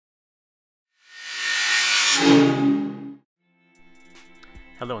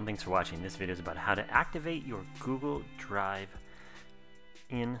Hello and thanks for watching. This video is about how to activate your Google Drive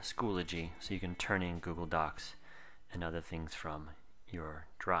in Schoology so you can turn in Google Docs and other things from your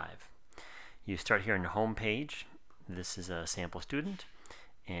drive. You start here on the home page. This is a sample student,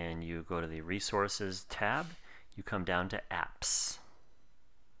 and you go to the Resources tab. You come down to Apps.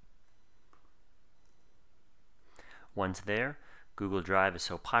 Once there, Google Drive is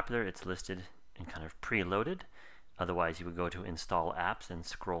so popular it's listed and kind of preloaded. Otherwise, you would go to Install Apps and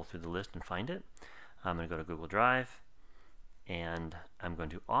scroll through the list and find it. I'm going to go to Google Drive, and I'm going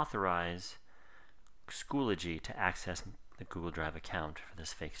to authorize Schoology to access the Google Drive account for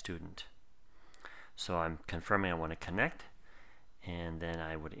this fake student. So I'm confirming I want to connect, and then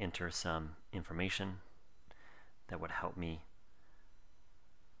I would enter some information that would help me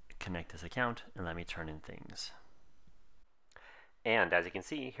connect this account and let me turn in things. And as you can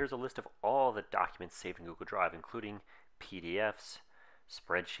see, here's a list of all the documents saved in Google Drive, including PDFs,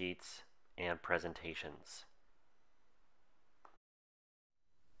 spreadsheets, and presentations.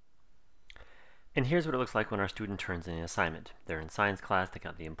 And here's what it looks like when our student turns in an assignment. They're in science class, they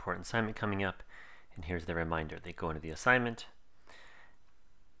got the important assignment coming up, and here's the reminder. They go into the assignment,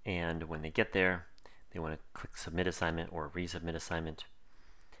 and when they get there, they want to click Submit Assignment or Resubmit Assignment.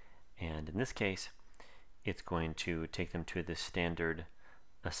 And in this case, it's going to take them to the standard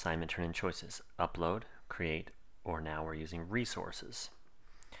assignment turn-in choices: upload, create, or now we're using resources.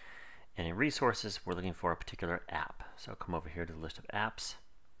 And in resources, we're looking for a particular app. So come over here to the list of apps,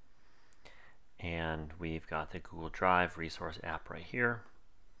 and we've got the Google Drive resource app right here.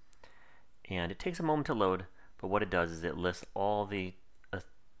 And it takes a moment to load, but what it does is it lists all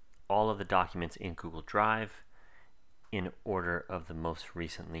of the documents in Google Drive in order of the most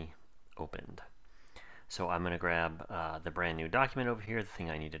recently opened. So I'm going to grab the brand new document over here, the thing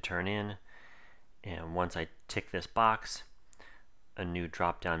I need to turn in, and once I tick this box, a new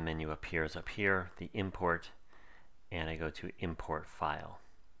drop-down menu appears up here, the import, and I go to Import File.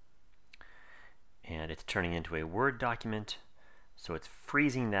 And it's turning into a Word document, so it's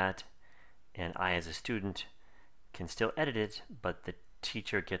freezing that, and I as a student can still edit it, but the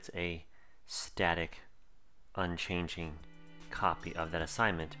teacher gets a static, unchanging copy of that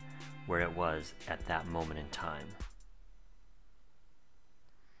assignment where it was at that moment in time.